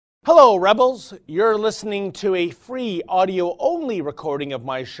Hello, Rebels. You're listening to a free audio-only recording of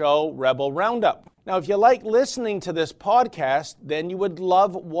my show, Rebel Roundup. Now, if you like listening to this podcast, then you would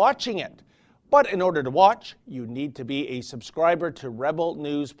love watching it. But in order to watch, you need to be a subscriber to Rebel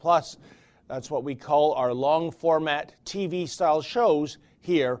News Plus. That's what we call our long-format TV-style shows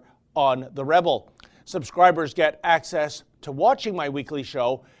here on The Rebel. Subscribers get access to watching my weekly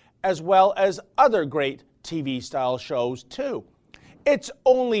show, as well as other great TV-style shows, too. It's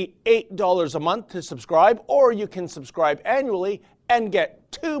only $8 a month to subscribe, or you can subscribe annually and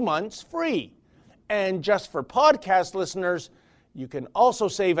get 2 months free. And just for podcast listeners, you can also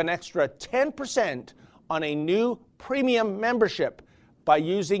save an extra 10% on a new premium membership by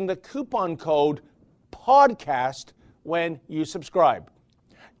using the coupon code PODCAST when you subscribe.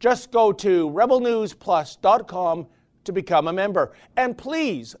 Just go to rebelnewsplus.com to become a member. And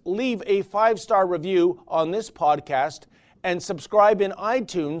please leave a 5-star review on this podcast and subscribe in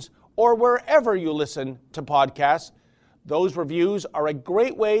iTunes or wherever you listen to podcasts. Those reviews are a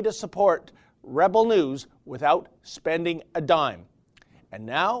great way to support Rebel News without spending a dime. And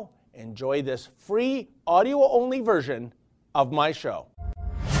now, enjoy this free audio-only version of my show.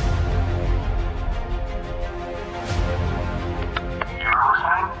 You're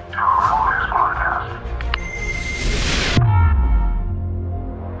listening to a Rebel News podcast.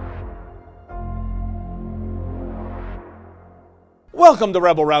 Welcome to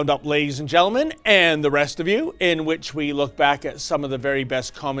Rebel Roundup, ladies and gentlemen, and the rest of you, in which we look back at some of the very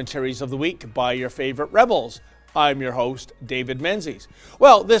best commentaries of the week by your favorite Rebels. I'm your host, David Menzies.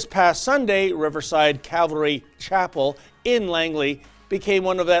 Well, this past Sunday, Riverside Calvary Chapel in Langley became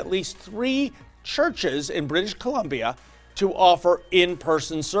one of at least 3 churches in British Columbia to offer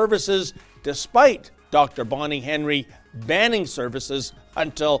in-person services, despite Dr. Bonnie Henry banning services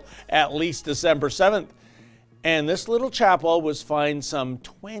until at least December 7th. And this little chapel was fined some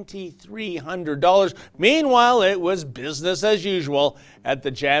 $2,300. Meanwhile, it was business as usual at the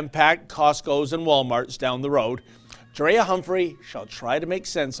jam-packed Costco's and Walmarts down the road. Drea Humphrey shall try to make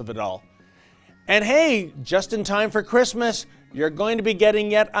sense of it all. And hey, just in time for Christmas, you're going to be getting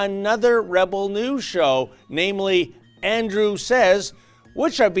yet another Rebel News show, namely Andrew Says,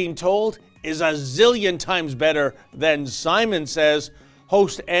 which I've been told is a zillion times better than Simon Says.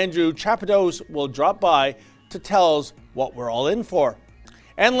 Host Andrew Chapados will drop by to tell us what we're all in for.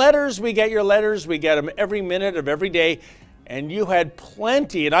 And letters, we get your letters. We get them every minute of every day. And you had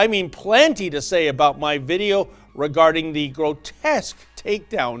plenty, and I mean plenty, to say about my video regarding the grotesque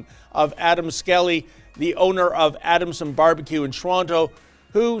takedown of Adam Skelly, the owner of Adamson Barbecue in Toronto,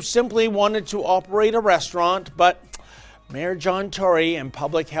 who simply wanted to operate a restaurant, but Mayor John Tory and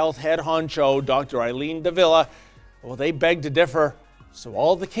public health head honcho Dr. Eileen Davila, well, they begged to differ. So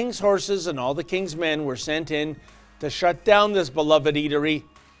all the king's horses and all the king's men were sent in to shut down this beloved eatery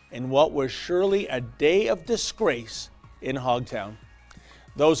in what was surely a day of disgrace in Hogtown.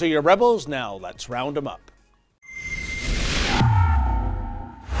 Those are your rebels. Now let's round them up.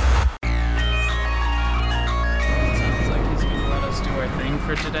 Sounds like he's going to let us do our thing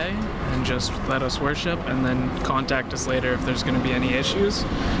for today and just let us worship and then contact us later if there's going to be any issues,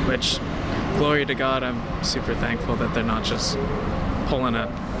 which, glory to God, I'm super thankful that they're not just pulling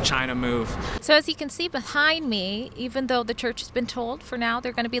a China move. So as you can see behind me, even though the church has been told for now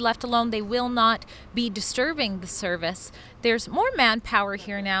they're going to be left alone, they will not be disturbing the service. There's more manpower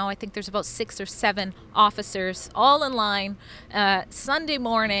here now. I think there's about 6 or 7 officers all in line Sunday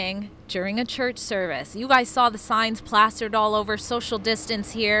morning during a church service. You guys saw the signs plastered all over, social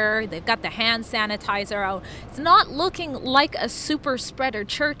distance here. They've got the hand sanitizer out. It's not looking like a super spreader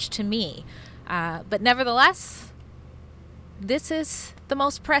church to me. But nevertheless, this is the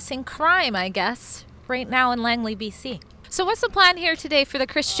most pressing crime, I guess, right now in Langley, BC. So what's the plan here today for the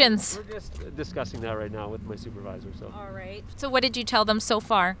Christians? We're just discussing that right now with my supervisor. So. All right. So what did you tell them so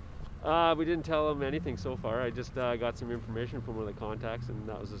far? We didn't tell them anything so far. I just got some information from one of the contacts, and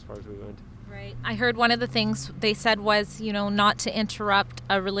that was as far as we went. Right. I heard one of the things they said was, not to interrupt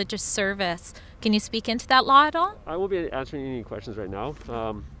a religious service. Can you speak into that law at all? I won't be answering any questions right now.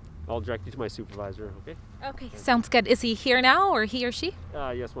 I'll direct you to my supervisor, okay? Okay, sounds good. Is he here now, or he or she?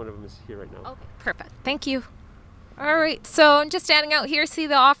 Yes, one of them is here right now. Okay, perfect. Thank you. All right, so I'm just standing out here. See,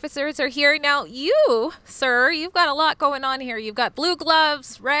 the officers are here. Now, you, sir, you've got a lot going on here. You've got blue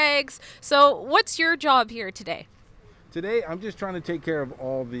gloves, rags. So what's your job here today? Today, I'm just trying to take care of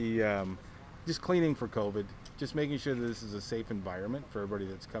all the, just cleaning for COVID, just making sure that this is a safe environment for everybody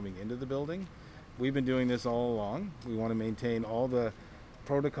that's coming into the building. We've been doing this all along. We want to maintain all the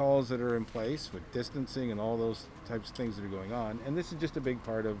protocols that are in place with distancing and all those types of things that are going on. And this is just a big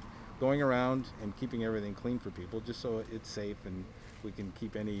part of going around and keeping everything clean for people, just so it's safe and we can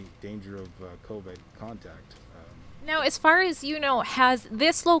keep any danger of COVID contact. Now, as far as you know, has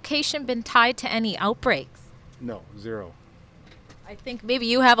this location been tied to any outbreaks? No, zero. I think maybe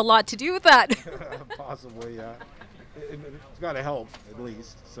you have a lot to do with that. Possibly, yeah. It's got to help, at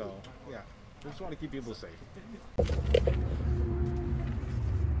least. So, yeah, we just want to keep people safe.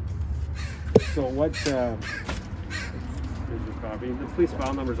 So what... Here's your copy. The police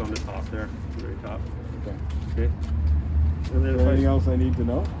file number's on the top there, the very top. Okay. And then anything else I need to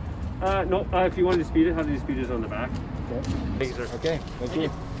know? No, if you want to dispute it, how to dispute it is on the back. Okay. Thank you, sir. Okay, thank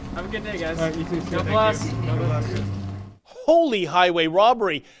you. Have a good day, guys. You too. God bless. God bless. Holy highway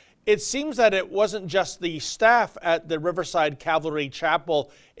robbery. It seems that it wasn't just the staff at the Riverside Cavalry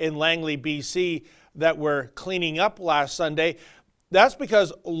Chapel in Langley, BC that were cleaning up last Sunday. That's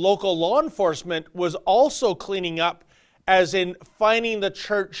because local law enforcement was also cleaning up, as in fining the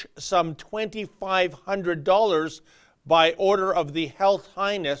church some $2,500 by order of the Health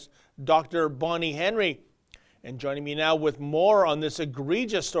Highness, Dr. Bonnie Henry. And joining me now with more on this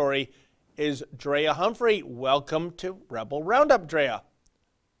egregious story is Drea Humphrey. Welcome to Rebel Roundup, Drea.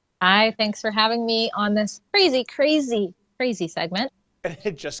 Hi, thanks for having me on this crazy segment. And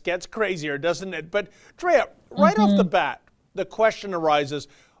it just gets crazier, doesn't it? But Drea, right off the bat, the question arises,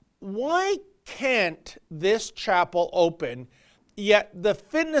 why can't this chapel open, yet the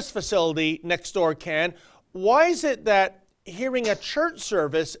fitness facility next door can? Why is it that hearing a church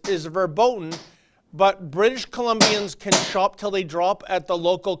service is verboten, but British Columbians can shop till they drop at the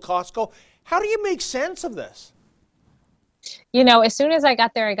local Costco? How do you make sense of this? You know, as soon as I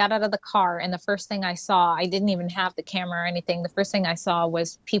got there, I got out of the car, and the first thing I saw, I didn't even have the camera or anything. The first thing I saw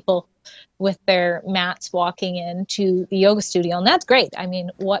was people with their mats walking into the yoga studio, and that's great. I mean,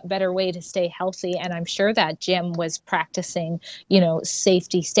 what better way to stay healthy? And I'm sure that gym was practicing,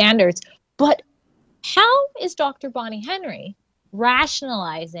 safety standards. But how is Dr. Bonnie Henry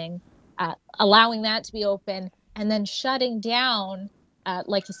rationalizing allowing that to be open and then shutting down,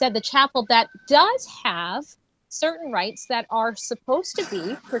 like you said, the chapel that does have certain rights that are supposed to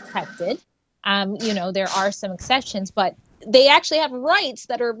be protected? There are some exceptions, but they actually have rights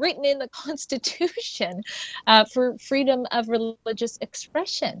that are written in the Constitution for freedom of religious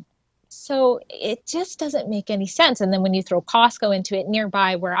expression. So it just doesn't make any sense. And then when you throw Costco into it,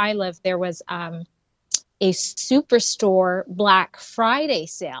 nearby where I live, there was a Superstore Black Friday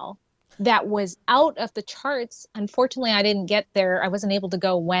sale that was out of the charts. Unfortunately, I didn't get there. I wasn't able to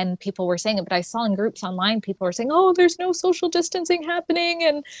go when people were saying it, but I saw in groups online, people were saying, oh, there's no social distancing happening,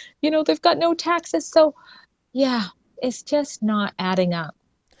 and, they've got no taxes. So, yeah, it's just not adding up.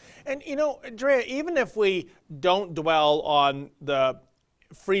 And, Drea, even if we don't dwell on the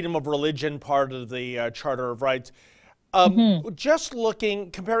freedom of religion part of the Charter of Rights, just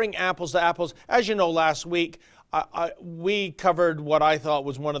comparing apples to apples, as you know, last week, we covered what I thought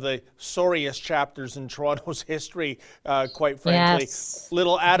was one of the sorriest chapters in Toronto's history, quite frankly. Yes.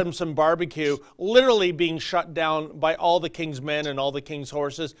 Little Adamson Barbecue literally being shut down by all the King's men and all the King's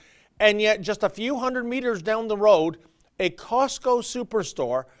horses. And yet just a few hundred meters down the road, a Costco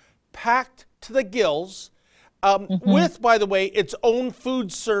Superstore packed to the gills with, by the way, its own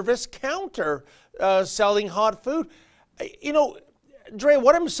food service counter selling hot food. Dre,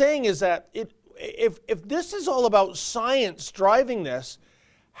 what I'm saying is that if this is all about science driving this,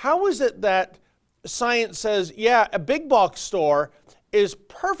 how is it that science says, yeah, a big box store is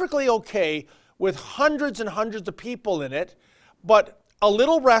perfectly okay with hundreds and hundreds of people in it, but a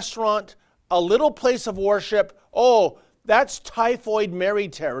little restaurant, a little place of worship, oh, that's Typhoid Mary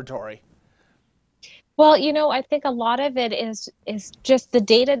territory? Well, I think a lot of it is just the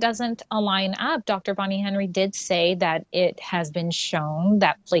data doesn't align up. Dr. Bonnie Henry did say that it has been shown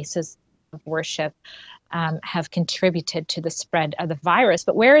that places of worship have contributed to the spread of the virus.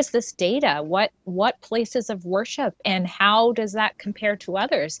 But where is this data? What places of worship, and how does that compare to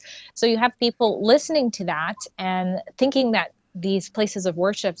others? So you have people listening to that and thinking that these places of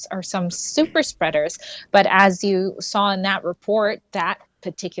worship are some super spreaders. But as you saw in that report, that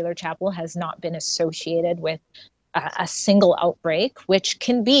particular chapel has not been associated with a single outbreak, which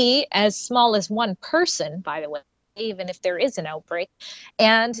can be as small as one person, by the way, even if there is an outbreak.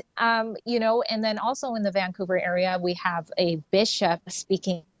 And, and then also in the Vancouver area, we have a bishop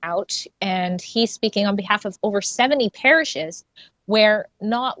speaking out, and he's speaking on behalf of over 70 parishes where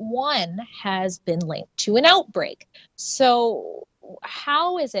not one has been linked to an outbreak. So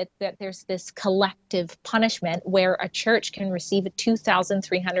how is it that there's this collective punishment where a church can receive a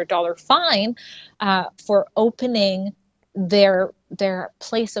 $2,300 fine for opening their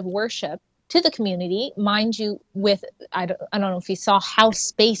place of worship to the community, mind you, with, I don't know if you saw how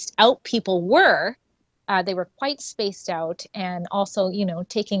spaced out people were They were quite spaced out, and also,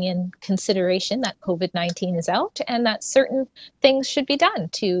 taking in consideration that COVID-19 is out and that certain things should be done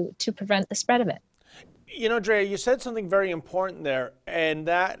to prevent the spread of it. Drea, you said something very important there, and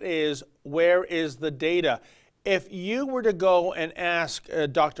that is, where is the data? If you were to go and ask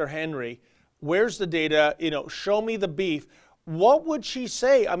Dr. Henry, where's the data, show me the beef, what would she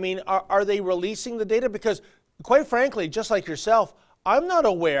say? I mean, are they releasing the data? Because quite frankly, just like yourself, I'm not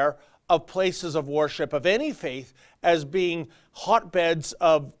aware of places of worship of any faith as being hotbeds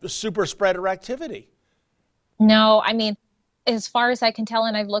of super spreader activity. No, I mean, as far as I can tell,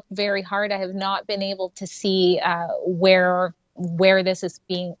 and I've looked very hard, I have not been able to see where this is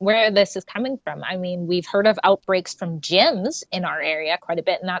coming from. I mean, we've heard of outbreaks from gyms in our area quite a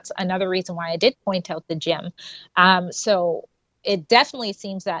bit, and that's another reason why I did point out the gym. So it definitely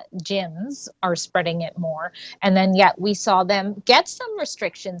seems that gyms are spreading it more. And then yet we saw them get some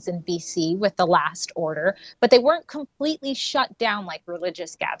restrictions in BC with the last order, but they weren't completely shut down like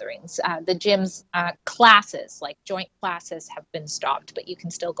religious gatherings. The gyms classes, like joint classes, have been stopped, but you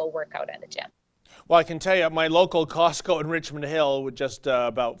can still go work out at a gym. Well, I can tell you, my local Costco in Richmond Hill, just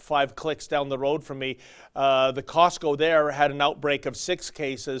about 5 clicks down the road from me, the Costco there had an outbreak of 6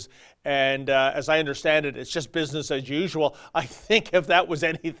 cases. And as I understand it, it's just business as usual. I think if that was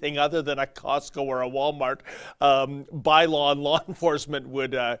anything other than a Costco or a Walmart, by law enforcement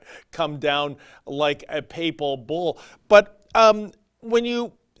would come down like a papal bull. But when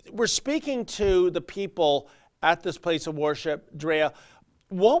you were speaking to the people at this place of worship, Drea,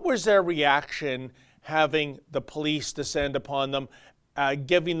 what was their reaction having the police descend upon them,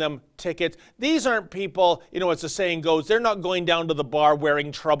 giving them tickets? These aren't people, as the saying goes, they're not going down to the bar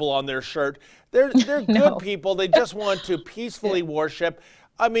wearing trouble on their shirt. They're No. good people. They just want to peacefully worship.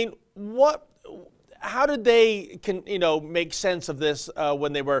 I mean, how did they make sense of this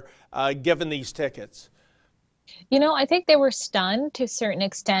when they were given these tickets? I think they were stunned to a certain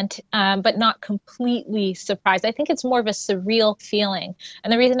extent, but not completely surprised. I think it's more of a surreal feeling.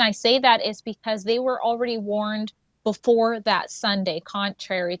 And the reason I say that is because they were already warned before that Sunday,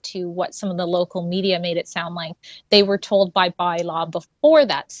 contrary to what some of the local media made it sound like. They were told by bylaw before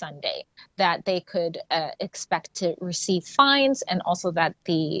that Sunday that they could expect to receive fines, and also that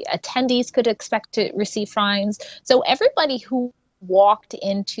the attendees could expect to receive fines. So everybody who walked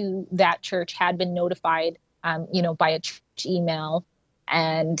into that church had been notified by a church email,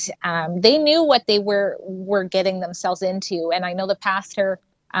 and they knew what they were getting themselves into. And I know the pastor,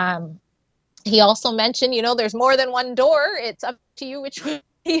 he also mentioned, there's more than one door. It's up to you which way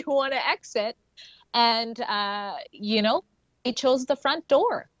you want to exit. And, they chose the front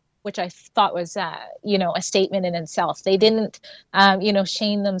door, which I thought was, a statement in itself. They didn't,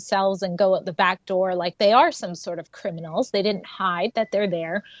 shame themselves and go out the back door like they are some sort of criminals. They didn't hide that they're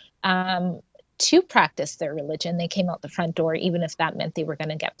there to practice their religion. They came out the front door, even if that meant they were going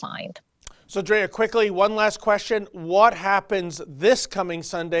to get fined. So, Drea, quickly, one last question. What happens this coming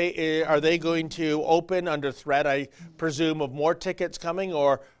Sunday? Are they going to open under threat, I presume, of more tickets coming,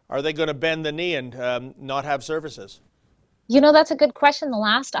 or are they going to bend the knee and not have services? That's a good question. The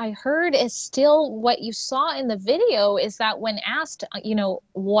last I heard is still what you saw in the video, is that when asked,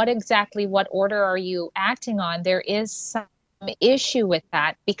 what order are you acting on, there is some issue with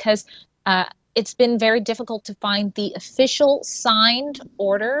that, because it's been very difficult to find the official signed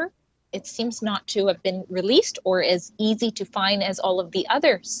order. It seems not to have been released or as easy to find as all of the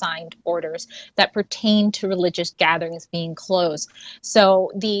other signed orders that pertain to religious gatherings being closed.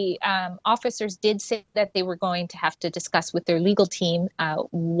 So the officers did say that they were going to have to discuss with their legal team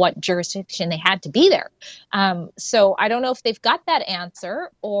what jurisdiction they had to be there. So I don't know if they've got that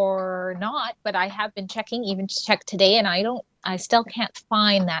answer or not, but I have been checking, even checked today, and I still can't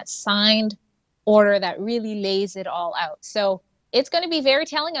find that signed order that really lays it all out. So it's going to be very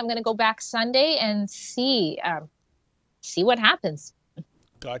telling. I'm going to go back Sunday and see what happens.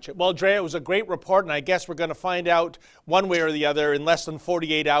 Gotcha. Well, Drea, it was a great report, and I guess we're going to find out one way or the other in less than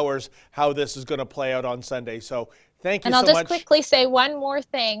 48 hours how this is going to play out on Sunday. So thank you so much. And I'll just quickly say one more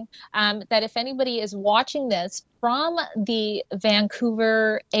thing, that if anybody is watching this from the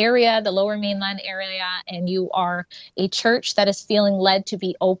Vancouver area, the Lower Mainland area, and you are a church that is feeling led to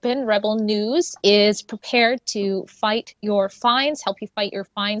be open, Rebel News is prepared to fight your fines, help you fight your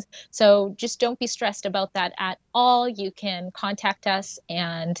fines. So just don't be stressed about that at all. You can contact us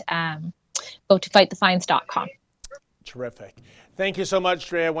and go to fightthefines.com. Terrific. Thank you so much,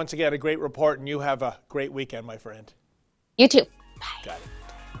 Drea. Once again, a great report, and you have a great weekend, my friend. You too. Bye. Got it.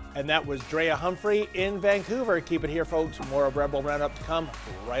 And that was Drea Humphrey in Vancouver. Keep it here, folks. More of Rebel Roundup to come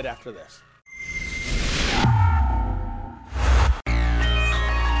right after this.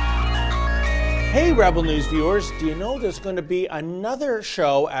 Hey Rebel News viewers, do you know there's going to be another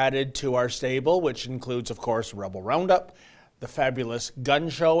show added to our stable, which includes, of course, Rebel Roundup, the fabulous Gun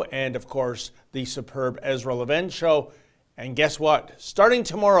Show, and of course, the superb Ezra Levin Show. And guess what? Starting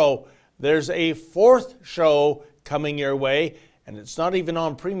tomorrow, there's a fourth show coming your way, and it's not even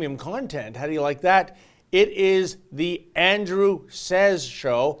on premium content. How do you like that? It is the Andrew Says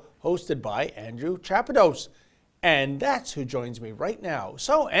Show, hosted by Andrew Chapados. And that's who joins me right now.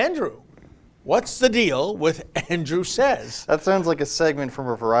 So, Andrew, what's the deal with Andrew Says? That sounds like a segment from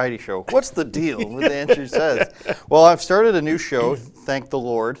a variety show. What's the deal with Andrew Says? Well, I've started a new show, thank the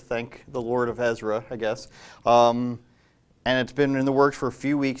Lord of Ezra, I guess. And it's been in the works for a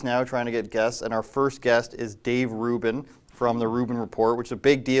few weeks now, trying to get guests. And our first guest is Dave Rubin from the Rubin Report, which is a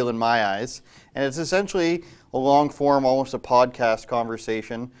big deal in my eyes. And it's essentially a long form, almost a podcast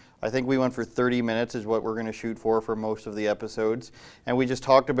conversation. I think we went for 30 minutes is what we're going to shoot for most of the episodes. And we just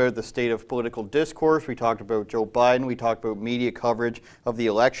talked about the state of political discourse. We talked about Joe Biden. We talked about media coverage of the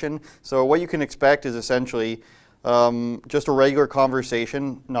election. So what you can expect is essentially just a regular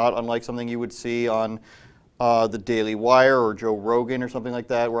conversation, not unlike something you would see on the Daily Wire or Joe Rogan or something like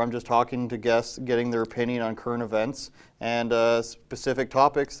that, where I'm just talking to guests, getting their opinion on current events and specific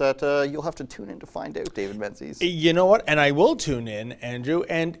topics that you'll have to tune in to find out, David Menzies. You know what? And I will tune in, Andrew.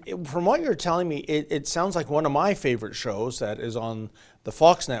 And from what you're telling me, it sounds like one of my favorite shows that is on the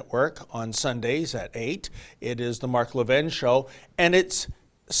Fox network on Sundays at 8. It is the Mark Levin Show. And it's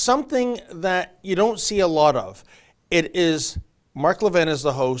something that you don't see a lot of. It is Mark Levin as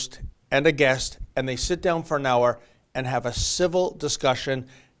the host and a guest, and they sit down for an hour and have a civil discussion.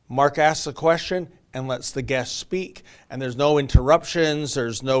 Mark asks a question and lets the guest speak, and there's no interruptions,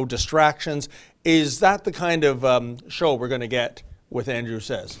 there's no distractions. Is that the kind of show we're going to get with Andrew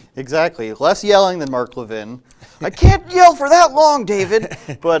Says? Exactly. Less yelling than Mark Levin. I can't yell for that long, David.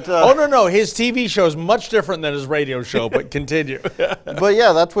 But oh, no. His TV show is much different than his radio show, but continue. But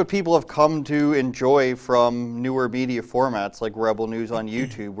yeah, that's what people have come to enjoy from newer media formats like Rebel News on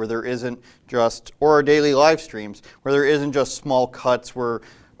YouTube, where there isn't just, or our daily live streams, where there isn't just small cuts where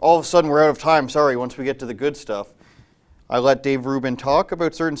all of a sudden we're out of time, sorry, once we get to the good stuff. I let Dave Rubin talk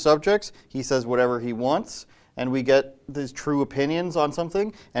about certain subjects. He says whatever he wants. And we get these true opinions on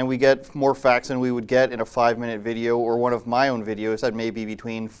something, and we get more facts than we would get in a 5-minute video or one of my own videos that may be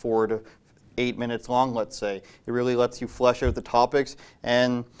between 4 to 8 minutes long, let's say. It really lets you flesh out the topics.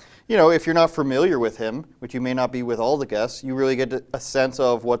 And, you know, if you're not familiar with him, which you may not be with all the guests, you really get a sense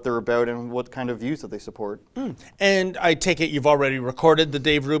of what they're about and what kind of views that they support. And I take it you've already recorded the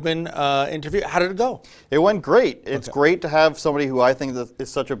Dave Rubin interview. How did it go? It went great. It's great to have somebody who I think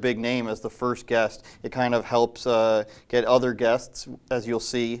is such a big name as the first guest. It kind of helps get other guests, as you'll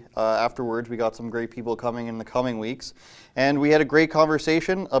see afterwards. We got some great people coming in the coming weeks. And we had a great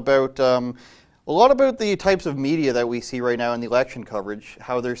conversation about a lot about the types of media that we see right now in the election coverage,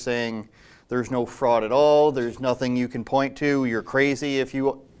 how they're saying there's no fraud at all, there's nothing you can point to, you're crazy if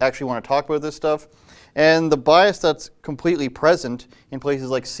you actually want to talk about this stuff. And the bias that's completely present in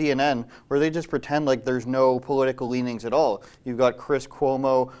places like CNN, where they just pretend like there's no political leanings at all. You've got Chris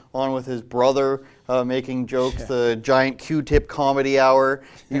Cuomo on with his brother making jokes, the giant Q-tip comedy hour.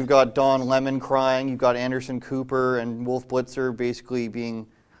 You've got Don Lemon crying. You've got Anderson Cooper and Wolf Blitzer basically being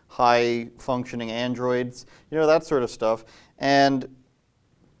high-functioning androids, you know, that sort of stuff. And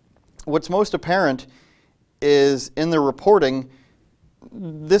what's most apparent is in the reporting,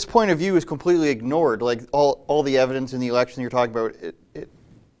 this point of view is completely ignored. Like all the evidence in the election you're talking about,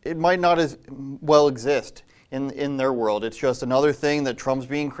 it might not as well exist in their world. It's just another thing that Trump's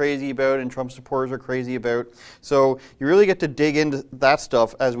being crazy about and Trump supporters are crazy about. So you really get to dig into that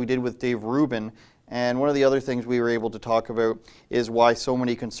stuff, as we did with Dave Rubin. And one of the other things we were able to talk about is why so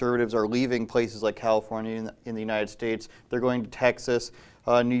many conservatives are leaving places like California in the United States. They're going to Texas.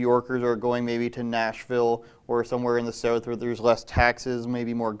 New Yorkers are going maybe to Nashville or somewhere in the South where there's less taxes,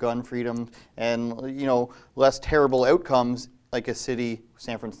 maybe more gun freedom, and less terrible outcomes like a city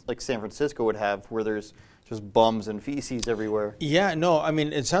like San Francisco would have, where there's just bums and feces everywhere. Yeah, no, I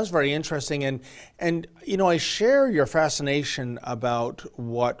mean, it sounds very interesting. And I share your fascination about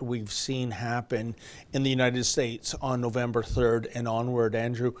what we've seen happen in the United States on November 3rd and onward,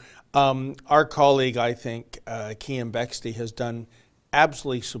 Andrew. Our colleague, I think, Kian Bexley, has done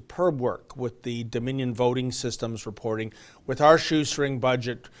absolutely superb work with the Dominion Voting Systems reporting. With our shoestring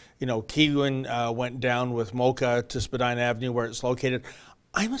budget, Kian went down with Mocha to Spadina Avenue where it's located.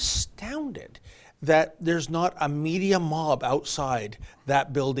 I'm astounded that there's not a media mob outside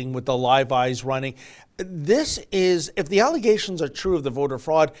that building with the live eyes running. This is, if the allegations are true of the voter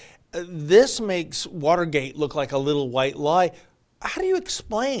fraud, this makes Watergate look like a little white lie. how do you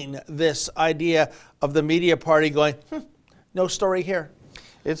explain this idea of the media party going, no story here?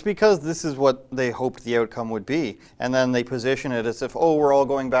 It's because this is what they hoped the outcome would be. And then they position it as if, oh, we're all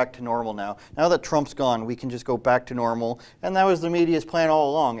going back to normal now. Now that Trump's gone, we can just go back to normal. And that was the media's plan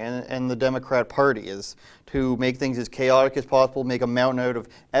all along, and the Democrat Party is to make things as chaotic as possible, make a mountain out of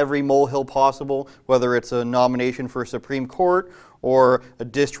every molehill possible, whether it's a nomination for a Supreme Court or a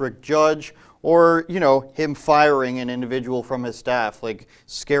district judge, or, you know, him firing an individual from his staff, like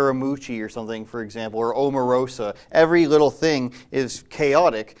Scaramucci or something, for example, or Omarosa. Every little thing is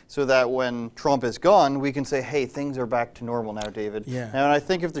chaotic so that when Trump is gone, we can say, hey, things are back to normal now, David. Yeah. Now, and I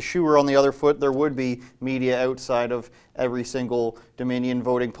think if the shoe were on the other foot, there would be media outside of every single Dominion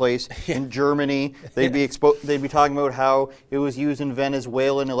voting place. In Germany, they'd be talking about how it was used in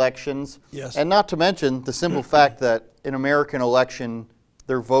Venezuelan elections. Yes. And not to mention the simple fact that an American election,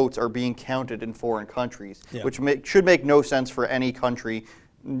 their votes are being counted in foreign countries, Yeah. which should make no sense for any country.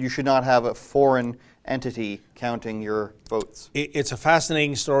 You should not have a foreign entity counting your votes. It's a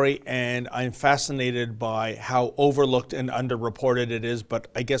fascinating story, and I'm fascinated by how overlooked and underreported it is, but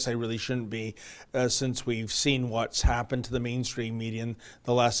I guess I really shouldn't be, since we've seen what's happened to the mainstream media in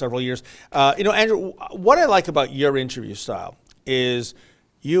the last several years. You know, Andrew, what I like about your interview style is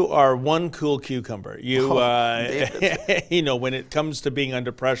you are one cool cucumber. You, you know, when it comes to being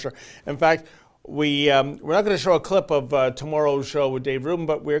under pressure. In fact, we're not going to show a clip of tomorrow's show with Dave Rubin,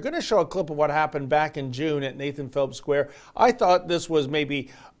 but we're going to show a clip of what happened back in June at Nathan Phillips Square. I thought this was maybe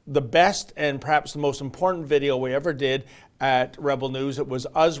the best and perhaps the most important video we ever did at Rebel News. It was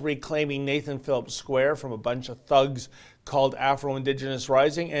us reclaiming Nathan Phillips Square from a bunch of thugs called Afro-Indigenous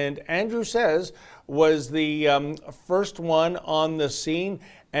Rising, and Andrew Says was the first one on the scene.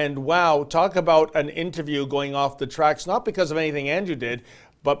 And wow, talk about an interview going off the tracks, not because of anything Andrew did,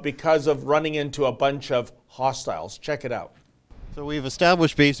 but because of running into a bunch of hostiles. Check it out. So we've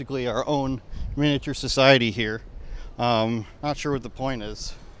established basically our own miniature society here. Not sure what the point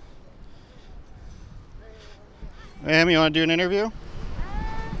is. Ma'am, you want to do an interview? I'm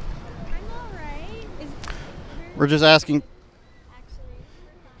alright. We're just asking.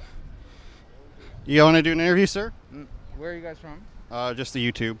 You want to do an interview, sir? Where are you guys from? Just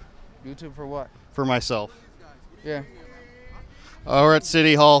the YouTube. YouTube for what? For myself. Yeah. We're at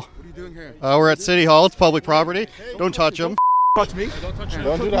City Hall. What are you doing here? We're at City Hall. It's public property. Don't touch them. Touch me. Don't touch you.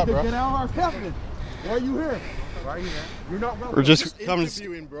 Don't do that, bro. Get out of our path. Why are you here? Why are you here? You're not welcome. We're just coming.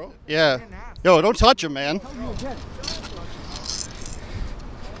 Interviewing, bro. Yeah. Yo, don't touch him, man.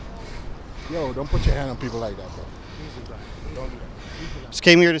 Yo, don't put your hand on people like that, bro. Don't do that. Just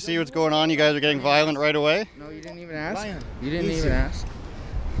came here to see what's going on. You guys are getting violent right away. No, you didn't even ask. You didn't even ask.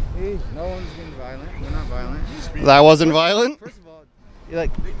 No one's being violent. We're not violent. That wasn't violent? First of all,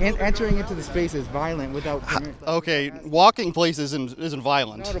 like entering into the space is violent without permission. Okay, walking places isn't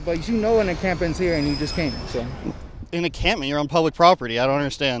violent. No, but you know when a encampment's here and you just came, so. In encampment, you're on public property. I don't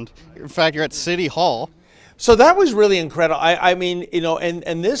understand. In fact, you're at City Hall. So that was really incredible. I mean, you know,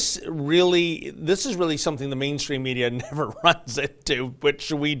 and this is really something the mainstream media never runs into,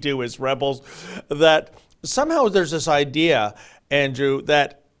 which we do as rebels, that somehow there's this idea, Andrew,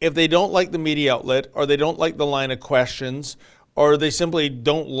 that if they don't like the media outlet, or they don't like the line of questions, or they simply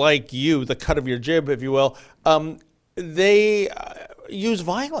don't like you, the cut of your jib, if you will, they use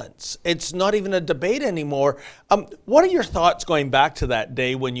violence. It's not even a debate anymore. What are your thoughts going back to that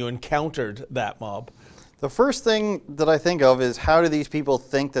day when you encountered that mob? The first thing that I think of is, how do these people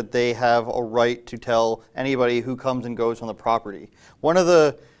think that they have a right to tell anybody who comes and goes on the property? One of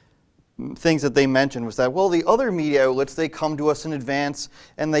the things that they mentioned was that, well, the other media outlets, they come to us in advance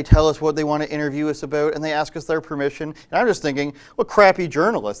and they tell us what they want to interview us about and they ask us their permission. And I'm just thinking, well, crappy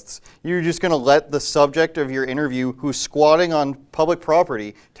journalists. You're just going to let the subject of your interview, who's squatting on public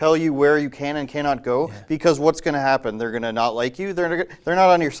property, tell you where you can and cannot go? Yeah. Because what's going to happen? They're going to not like you? They're not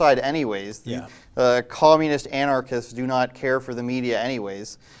on your side anyways. Yeah. Communist anarchists do not care for the media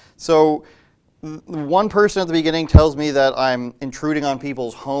anyways. So one person at the beginning tells me that I'm intruding on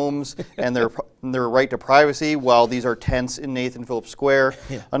people's homes and their right to privacy while these are tents in Nathan Phillips Square.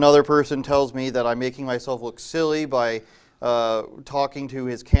 Yeah. Another person tells me that I'm making myself look silly by talking to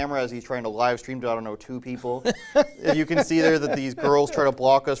his camera as he's trying to live stream to, I don't know, 2 people. You can see there that these girls try to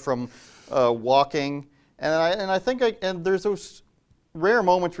block us from walking. And I think there's those rare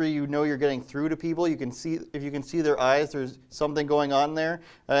moments where you know you're getting through to people. You can see, if you can see their eyes, there's something going on there.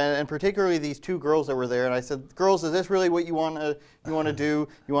 And particularly these 2 girls that were there. And I said, girls, is this really what you want to do?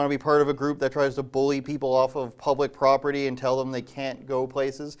 You want to be part of a group that tries to bully people off of public property and tell them they can't go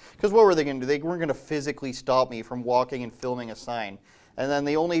places? Because what were they going to do? They weren't going to physically stop me from walking and filming a sign. And then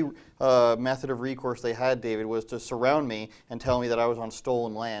the only method of recourse they had, David, was to surround me and tell me that I was on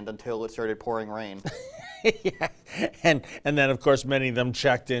stolen land until it started pouring rain. Yeah. And then, of course, many of them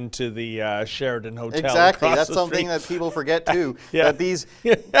checked into the Sheraton Hotel. Exactly. across That's the something street. that people forget, too, Yeah. that these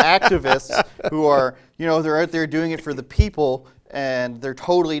activists who are, they're out there doing it for the people, and they're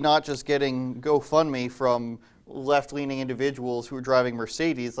totally not just getting GoFundMe from left-leaning individuals who are driving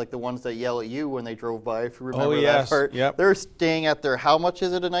Mercedes, like the ones that yell at you when they drove by, if you remember that part. Yep. They're staying at their, how much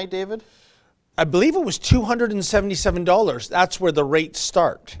is it a night, David? I believe it was $277. That's where the rates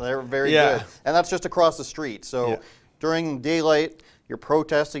start. They're very good. And that's just across the street. So during daylight, you're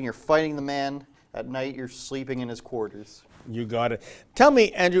protesting, you're fighting the man. At night, you're sleeping in his quarters. You got it. Tell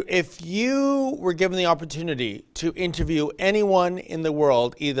me, Andrew, if you were given the opportunity to interview anyone in the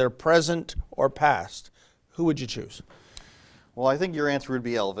world, either present or past, who would you choose? Well, I think your answer would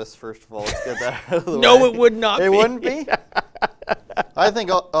be Elvis, first of all. Let's get that out of the way. No, it would not be. It wouldn't be? I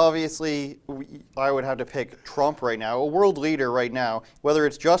think, obviously, I would have to pick Trump right now, a world leader right now, whether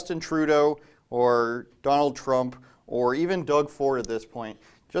it's Justin Trudeau or Donald Trump or even Doug Ford at this point.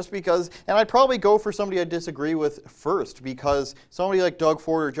 Just because, and I'd probably go for somebody I disagree with first, because somebody like Doug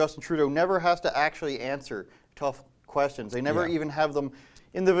Ford or Justin Trudeau never has to actually answer tough questions. They never even have them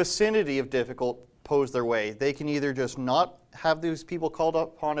in the vicinity of difficult posed their way. They can either just not have these people called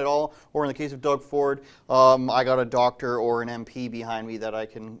upon at all, or in the case of Doug Ford, I got a doctor or an MP behind me that I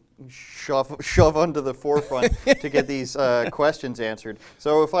can shove onto the forefront to get these questions answered.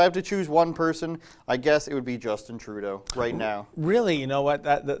 So if I have to choose one person, I guess it would be Justin Trudeau right now. Really? You know what?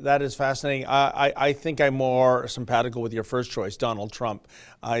 That is fascinating. I think I'm more simpatical with your first choice, Donald Trump.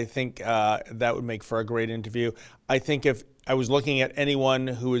 I think that would make for a great interview. I think if I was looking at anyone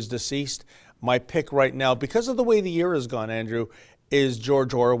who is deceased, my pick right now, because of the way the year has gone, Andrew, is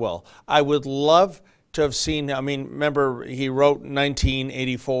George Orwell. I would love to have seen, I mean, remember he wrote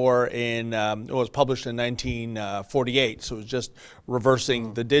 1984 it was published in 1948, so it was just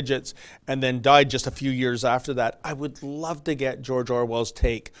reversing the digits, and then died just a few years after that. I would love to get George Orwell's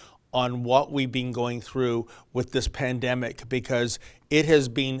take on what we've been going through with this pandemic, because it has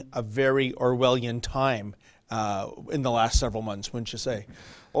been a very Orwellian time in the last several months, wouldn't you say?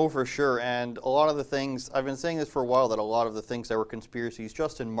 Oh, for sure. And a lot of the things, I've been saying this for a while, that a lot of the things that were conspiracies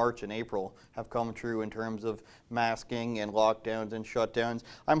just in March and April have come true in terms of masking and lockdowns and shutdowns.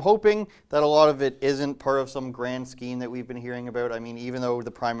 I'm hoping that a lot of it isn't part of some grand scheme that we've been hearing about. I mean, even though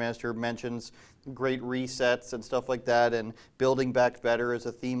the Prime Minister mentions great resets and stuff like that and building back better as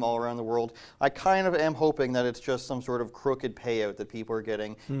a theme all around the world, I kind of am hoping that it's just some sort of crooked payout that people are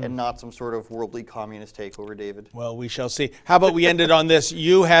getting and not some sort of worldly communist takeover, David. Well, we shall see. How about we end it on this?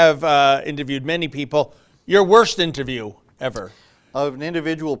 You have interviewed many people. Your worst interview ever? Of an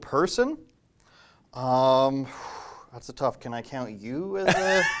individual person? That's a tough. Can I count you as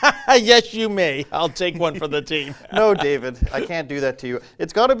a... Yes, you may. I'll take one for the team. No, David, I can't do that to you.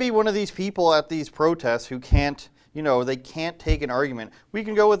 It's got to be one of these people at these protests who can't, they can't take an argument. We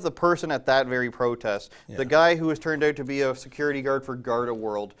can go with the person at that very protest. Yeah. The guy who has turned out to be a security guard for Garda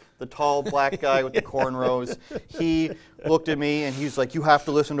World. The tall black guy with the cornrows. He looked at me and he's like, you have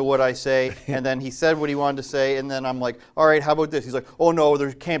to listen to what I say. And then he said what he wanted to say. And then I'm like, all right, how about this? He's like, oh no,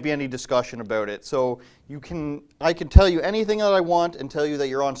 there can't be any discussion about it. So I can tell you anything that I want and tell you that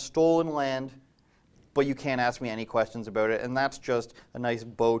you're on stolen land, but you can't ask me any questions about it. And that's just a nice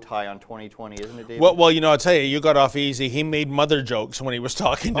bow tie on 2020, isn't it, David? Well, I'll tell you, you got off easy. He made mother jokes when he was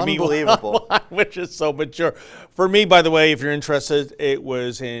talking to me. Unbelievable. Which is so mature. For me, by the way, if you're interested, it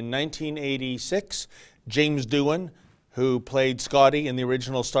was in 1986. James Doohan, who played Scotty in the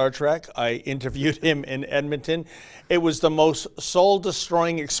original Star Trek. I interviewed him in Edmonton. It was the most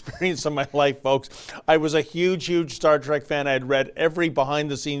soul-destroying experience of my life, folks. I was a huge, huge Star Trek fan. I had read every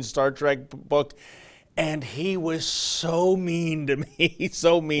behind-the-scenes Star Trek book. And he was so mean to me,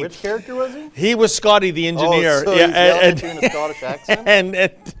 so mean. Which character was he? He was Scotty, the engineer. Oh, so he's yelling at you in a Scottish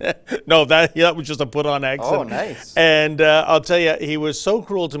accent? No, that was just a put-on accent. Oh, nice. And I'll tell you, he was so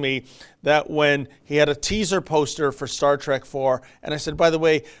cruel to me that when he had a teaser poster for Star Trek 4, and I said, by the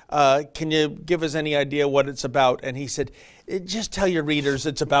way, can you give us any idea what it's about? And he said, just tell your readers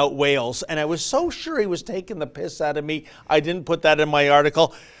it's about whales. And I was so sure he was taking the piss out of me. I didn't put that in my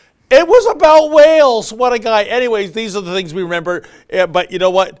article. It was about whales. What a guy. Anyways, these are the things we remember. But you know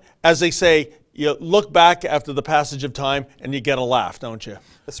what? As they say, you look back after the passage of time and you get a laugh, don't you?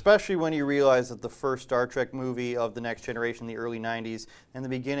 Especially when you realize that the first Star Trek movie of The Next Generation, the early 90s, in the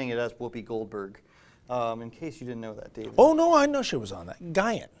beginning it has Whoopi Goldberg. In case you didn't know that, David. Oh, no, I know she was on that.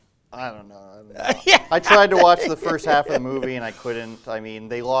 Guyan. I don't know. I tried to watch the first half of the movie and I couldn't. I mean,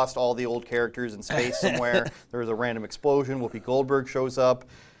 they lost all the old characters in space somewhere. There was a random explosion. Whoopi Goldberg shows up.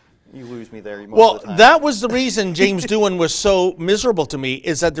 You lose me there most of the time. That was the reason James Doohan was so miserable to me,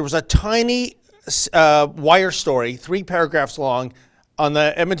 is that there was a tiny wire story, 3 paragraphs long, on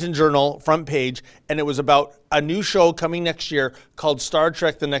the Edmonton Journal front page, and it was about a new show coming next year called Star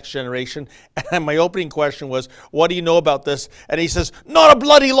Trek The Next Generation. And my opening question was, what do you know about this? And he says, not a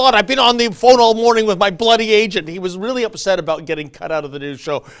bloody lot. I've been on the phone all morning with my bloody agent. He was really upset about getting cut out of the new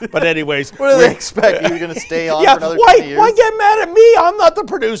show. But anyways. What do they expect? You're going to stay on for another 20 years? Why get mad at me? I'm not the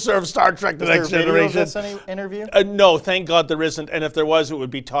producer of Star Trek The Next Generation. Is there a video of this interview? No, thank God there isn't. And if there was, it would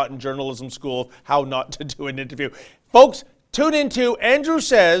be taught in journalism school how not to do an interview. Folks, tune into Andrew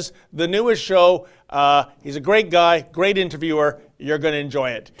Says, the newest show. He's a great guy, great interviewer. You're going to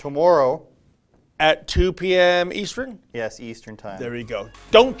enjoy it. Tomorrow. At 2 p.m. Eastern? Yes, Eastern time. There you go.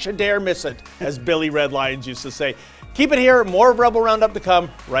 Don't you dare miss it, as Billy Red Lions used to say. Keep it here. More of Rebel Roundup to come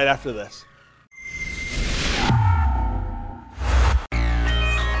right after this.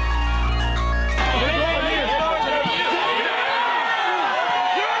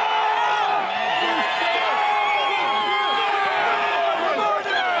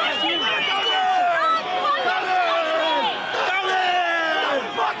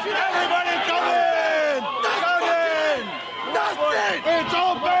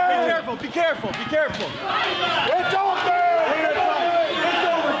 Be careful. It's over! It's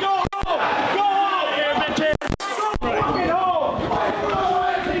over! Go home! Go home! Here, bitches! Get home!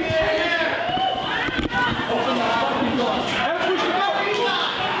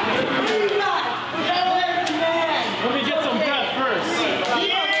 Let me get some breath first.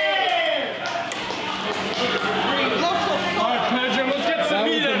 All right, Pedro, let's get some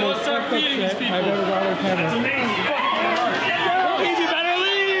meat in. Let's start feeding these people. That's amazing.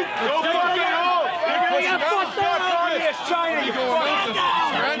 China, you go. I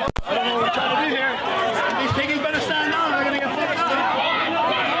don't know what we're trying to do here. These piggies better stand down. They're gonna get fucked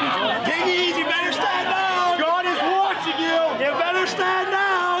up. Piggies, you better stand down. God is watching you. You better stand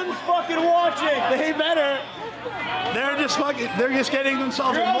down. He's fucking watching. They better. They're just getting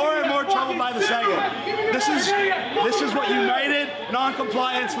themselves in more and more trouble by the second. This is what united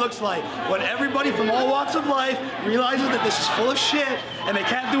non-compliance looks like. When everybody from all walks of life realizes that this is full of shit and they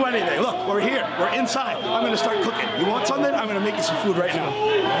can't do anything. Look, we're here. We're inside. I'm going to start cooking. You want something? I'm going to make you some food right now.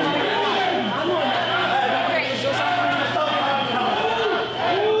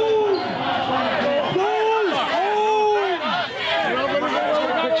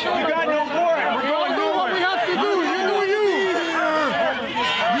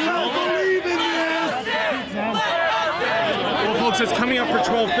 It's coming up for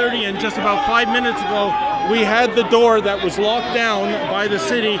 12:30, and just about 5 minutes ago we had the door that was locked down by the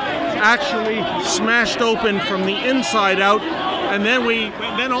city actually smashed open from the inside out, and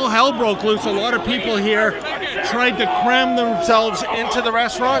then all hell broke loose. A lot of people here tried to cram themselves into the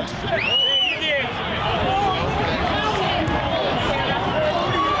restaurant.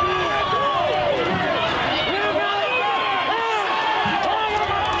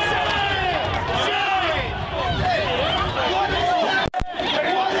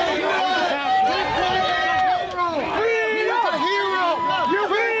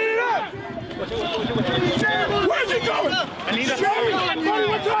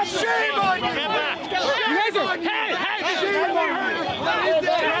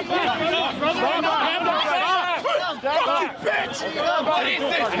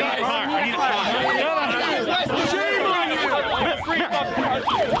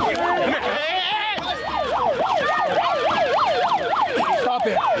 Stop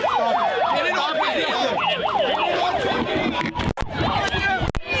it.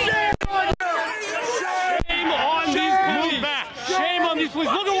 Shame on these police. Shame on these police.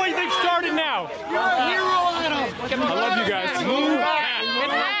 Look at what they've started now. You're a hero, Adam. I love you guys. Move back.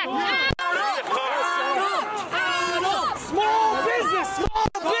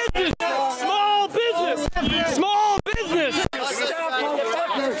 Small business.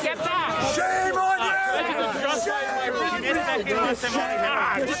 Get back. Shame on you.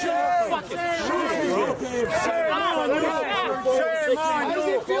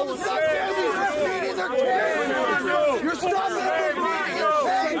 You're stopping them from beating your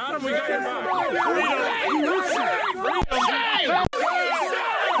face. Adam, we got your back.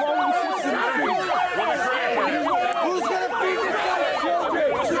 Who's gonna feed this guy's children?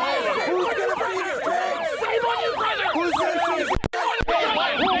 Who's gonna feed his kids? Shame on you, brother. Who's gonna feed his kids?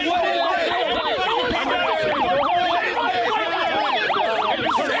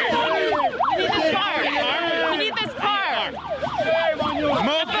 We need this car.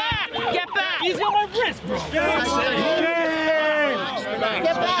 Move back.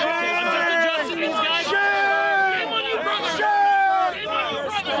 adjusting these guys. Shame on you, brother. Shame on you, brother.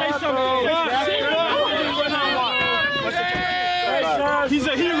 He's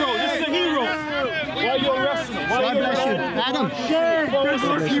a hero. This is a hero. Why are you arresting him? God bless you. Adam. Shame.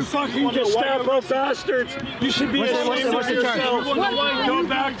 You fucking Gestapo bastards. You should be ashamed of yourself. Go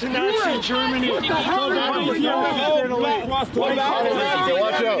back to Nazi Germany. What the hell? Watch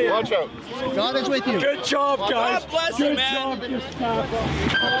out. Watch out. God is with you. Good job, guys. God bless you, man. Good job, Gestapo.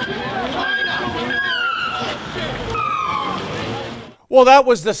 Well, that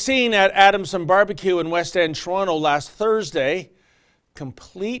was the scene at Adamson Barbecue in West End, Toronto last Thursday.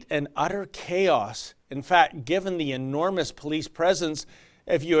 Complete and utter chaos. In fact, given the enormous police presence,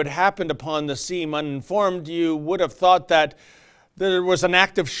 if you had happened upon the scene uninformed, you would have thought that there was an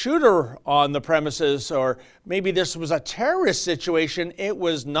active shooter on the premises, or maybe this was a terrorist situation. It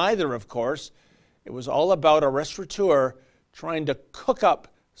was neither, of course. It was all about a restaurateur trying to cook up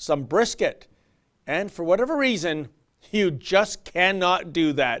some brisket. And for whatever reason, you just cannot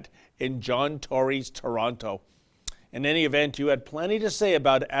do that in John Tory's Toronto. In any event, you had plenty to say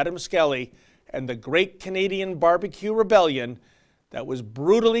about Adam Skelly and the Great Canadian Barbecue Rebellion that was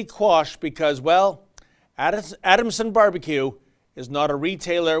brutally quashed because, well, Adamson Barbecue is not a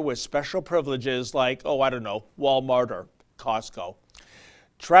retailer with special privileges like, Walmart or Costco.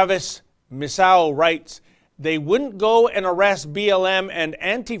 Travis Misao writes, they wouldn't go and arrest BLM and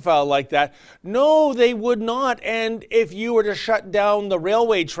Antifa like that. No, they would not. And if you were to shut down the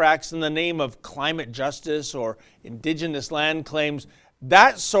railway tracks in the name of climate justice or Indigenous land claims,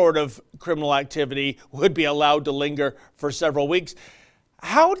 that sort of criminal activity would be allowed to linger for several weeks.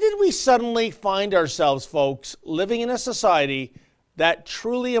 How did we suddenly find ourselves, folks, living in a society that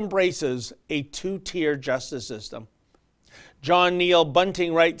truly embraces a two-tier justice system? John Neil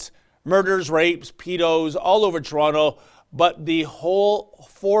Bunting writes, murders, rapes, pedos all over Toronto, but the whole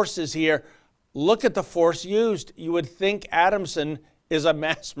force is here. Look at the force used. You would think Adamson is a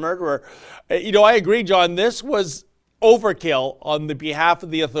mass murderer. I agree, John, this was overkill on the behalf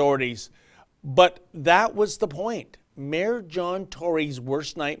of the authorities, but that was the point. Mayor John Tory's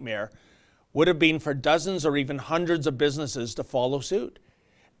worst nightmare would have been for dozens or even hundreds of businesses to follow suit.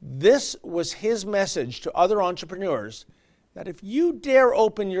 This was his message to other entrepreneurs that if you dare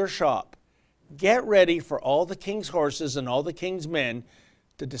open your shop, get ready for all the king's horses and all the king's men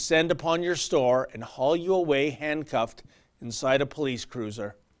to descend upon your store and haul you away handcuffed inside a police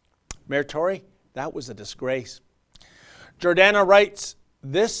cruiser. Mayor Tory, that was a disgrace. Jordana writes,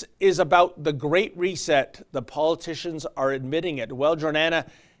 this is about the Great Reset. The politicians are admitting it. Well, Jordana,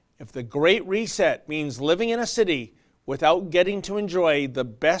 if the Great Reset means living in a city without getting to enjoy the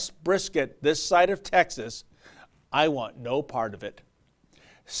best brisket this side of Texas, I want no part of it.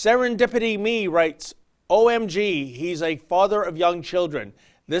 Serendipity Me writes, OMG, he's a father of young children.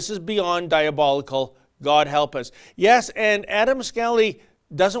 This is beyond diabolical. God help us. Yes, and Adam Skelly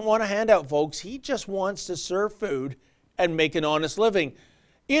doesn't want a handout, folks. He just wants to serve food and make an honest living.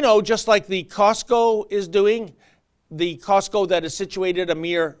 Just like the Costco is doing, the Costco that is situated a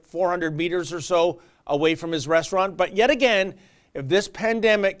mere 400 meters or so away from his restaurant. But yet again, if this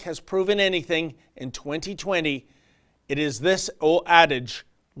pandemic has proven anything in 2020, it is this old adage,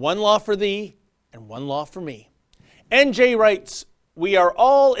 one law for thee and one law for me. NJ writes, we are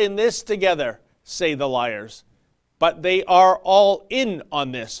all in this together, say the liars. But they are all in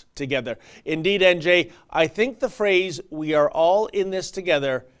on this together. Indeed, NJ, I think the phrase, we are all in this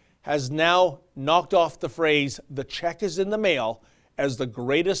together, has now knocked off the phrase, the check is in the mail, as the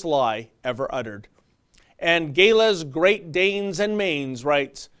greatest lie ever uttered. And Gala's Great Danes and Mains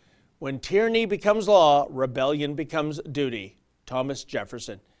writes, when tyranny becomes law, rebellion becomes duty. Thomas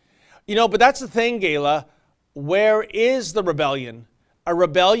Jefferson. But that's the thing, Gala. Where is the rebellion? A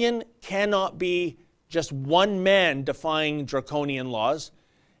rebellion cannot be just one man defying draconian laws.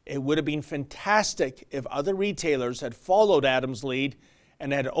 It would have been fantastic if other retailers had followed Adam's lead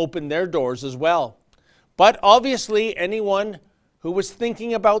and had opened their doors as well. But obviously, anyone who was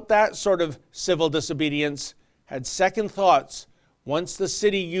thinking about that sort of civil disobedience had second thoughts once the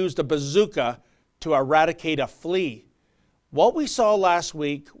city used a bazooka to eradicate a flea. What we saw last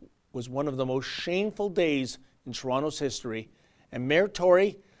week was one of the most shameful days in Toronto's history, and Mayor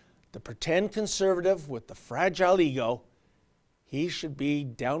Tory, the pretend conservative with the fragile ego, he should be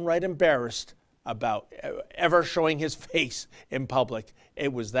downright embarrassed about ever showing his face in public.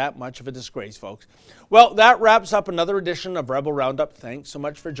 It was that much of a disgrace, folks. Well, that wraps up another edition of Rebel Roundup. Thanks so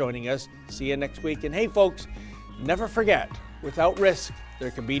much for joining us. See you next week. And hey, folks, never forget, without risk,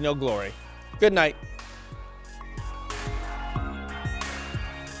 there can be no glory. Good night.